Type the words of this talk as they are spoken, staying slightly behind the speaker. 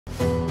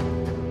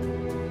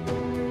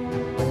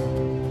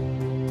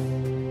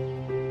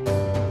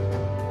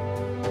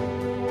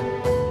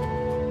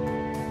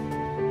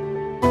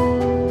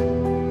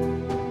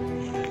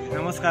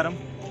Namaskaram,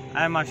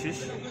 I am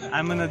Ashish, I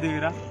am a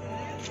Nadivira.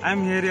 I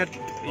am here at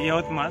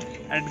Yavatmal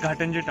at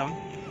Ghatanji town,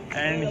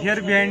 and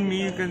here behind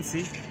me you can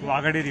see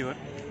Waghadi river.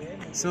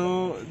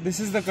 So this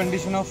is the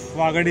condition of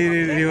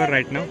Waghadi river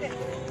right now.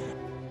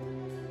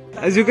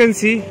 As you can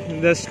see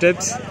the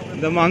steps,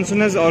 the monsoon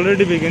has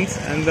already begun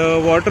and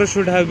the water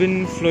should have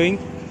been flowing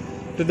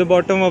to the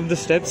bottom of the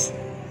steps,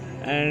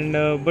 and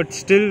but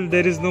still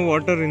there is no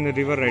water in the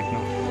river right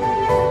now.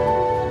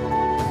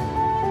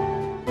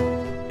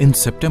 In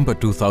September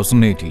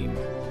 2018,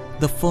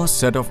 the first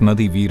set of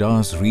Nadi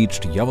Veeras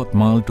reached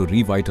Yavatmal to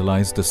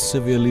revitalize the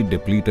severely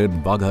depleted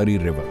Waghadi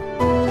river.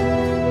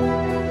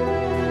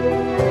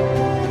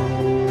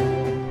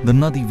 The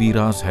Nadi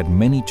Veeras had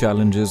many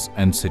challenges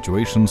and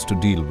situations to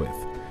deal with,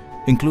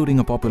 including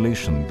a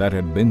population that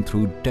had been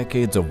through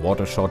decades of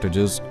water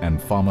shortages and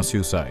farmer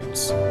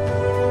suicides.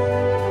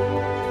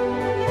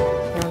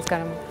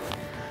 Namaskaram.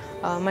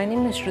 My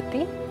name is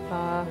Shruti.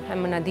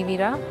 I'm a Nadi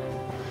Veera.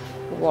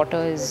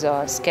 Water is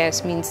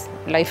scarce means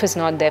life is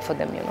not there for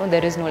them,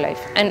 there is no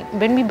life. And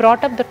when we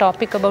brought up the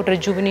topic about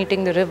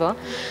rejuvenating the river,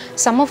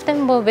 some of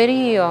them were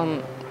very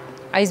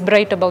eyes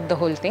bright about the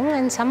whole thing,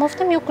 and some of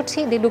them you could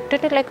see they looked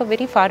at it like a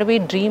very faraway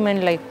dream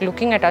and like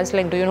looking at us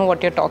like, do you know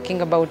what you're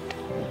talking about?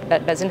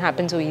 That doesn't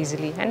happen so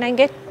easily. And I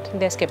get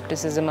their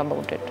skepticism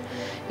about it.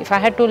 If I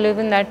had to live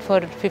in that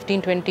for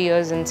 15-20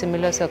 years in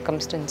similar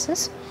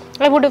circumstances,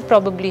 I would have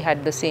probably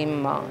had the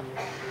same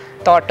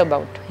thought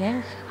about,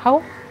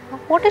 how?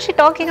 What is she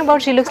talking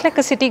about? She looks like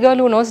a city girl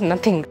who knows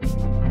nothing.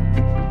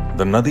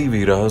 The Nadi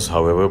Veeras,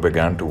 however,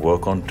 began to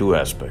work on two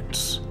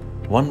aspects.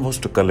 One was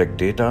to collect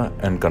data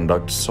and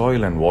conduct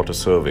soil and water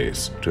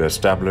surveys to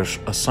establish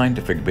a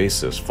scientific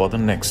basis for the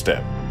next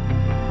step.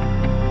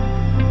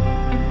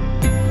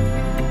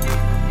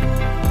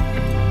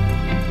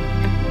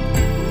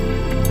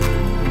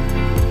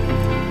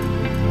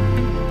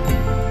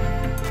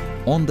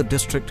 On the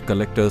district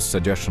collector's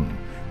suggestion,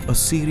 a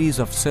series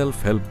of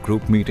self-help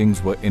group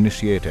meetings were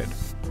initiated,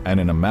 and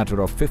in a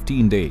matter of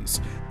 15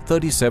 days,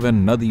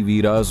 37 Nadi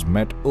Veeras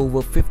met over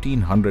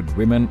 1,500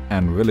 women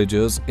and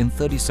villagers in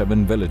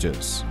 37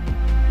 villages.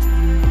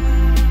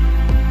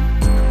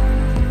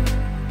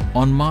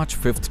 On March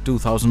 5,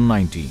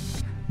 2019,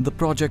 the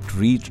project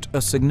reached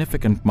a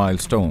significant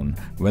milestone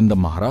when the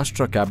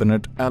Maharashtra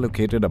cabinet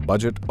allocated a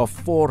budget of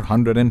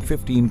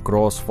 415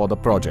 crores for the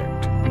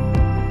project.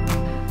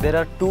 There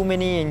are too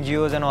many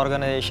NGOs and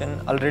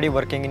organizations already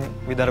working in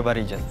Vidarbha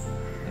region.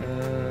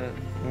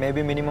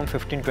 Maybe minimum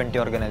 15-20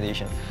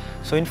 organizations.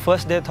 So in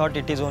first they thought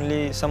it is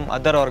only some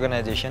other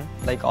organization,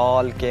 like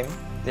all came.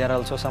 There are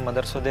also some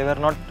others, so they were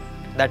not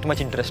that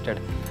much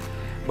interested.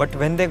 But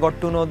when they got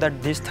to know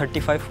that these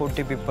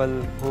 35-40 people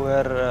who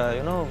were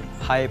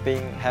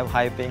have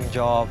high-paying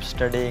jobs,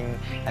 studying,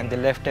 and they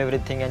left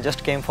everything and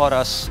just came for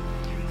us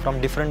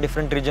from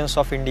different regions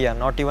of India,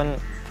 not even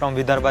from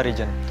Vidarbha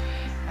region.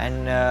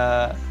 And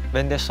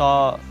when they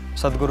saw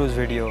Sadhguru's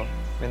video,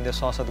 when they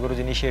saw Sadhguru's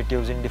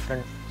initiatives in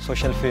different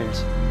social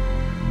fields.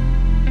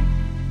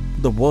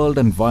 The World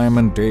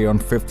Environment Day on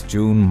 5th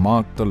June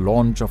marked the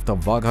launch of the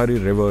Waghadi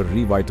River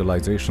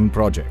Revitalization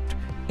Project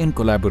in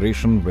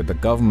collaboration with the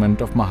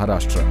government of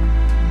Maharashtra.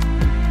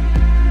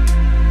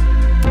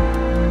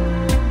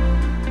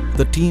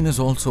 The team is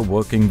also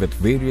working with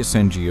various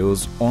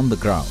NGOs on the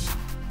ground,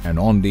 and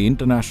on the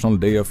International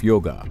Day of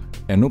Yoga,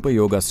 an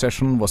Upayoga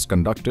session was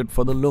conducted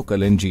for the local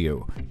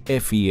NGO,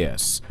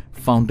 FES,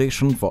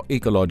 Foundation for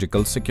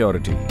Ecological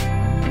Security.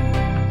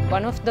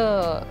 One of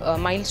the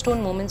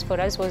milestone moments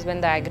for us was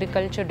when the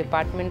Agriculture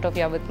Department of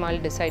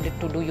Yavatmal decided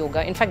to do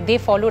yoga. In fact, they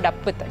followed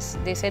up with us.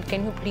 They said,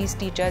 can you please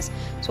teach us?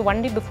 So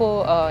one day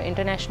before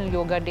International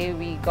Yoga Day,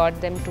 we got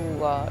them to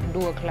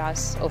do a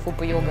class of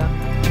Upayoga.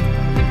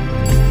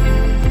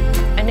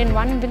 And in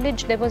one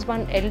village, there was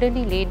one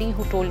elderly lady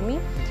who told me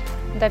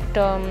that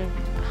the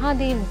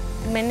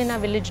men in our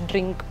village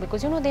drink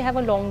because they have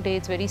a long day,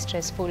 it's very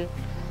stressful.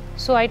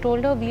 So I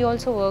told her we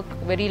also work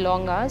very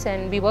long hours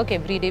and we work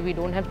every day, we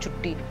don't have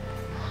chutti.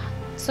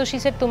 So she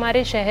said,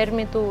 Tumhare shahar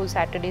mein to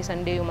Saturday,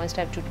 Sunday you must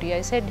have chutti.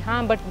 I said,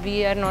 but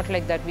we are not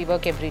like that, we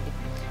work every day.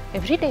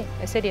 Every day?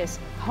 I said, yes.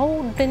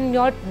 How then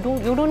you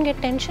don't get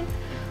tension?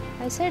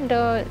 I said,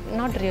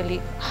 not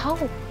really. How?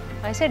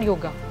 I said,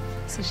 yoga.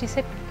 So she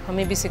said,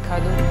 hame bhi sikha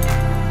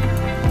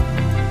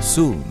do.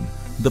 Soon,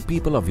 the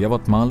people of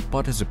Yavatmal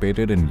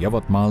participated in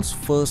Yavatmal's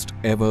first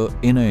ever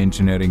inner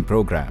engineering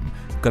program,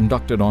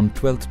 conducted on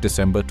 12th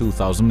December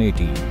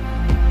 2018.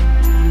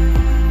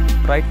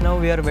 Right now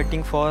we are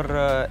waiting for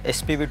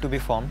SPV to be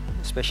formed,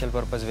 Special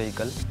Purpose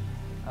Vehicle.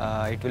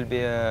 It will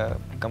be a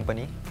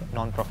company,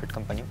 non-profit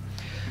company.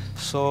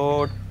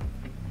 So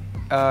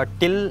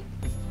till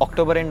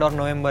October end or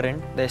November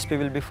end, the SP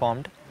will be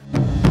formed.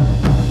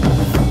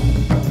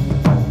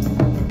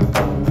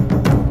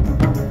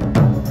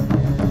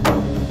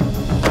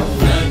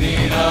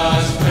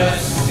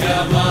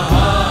 Maharashtra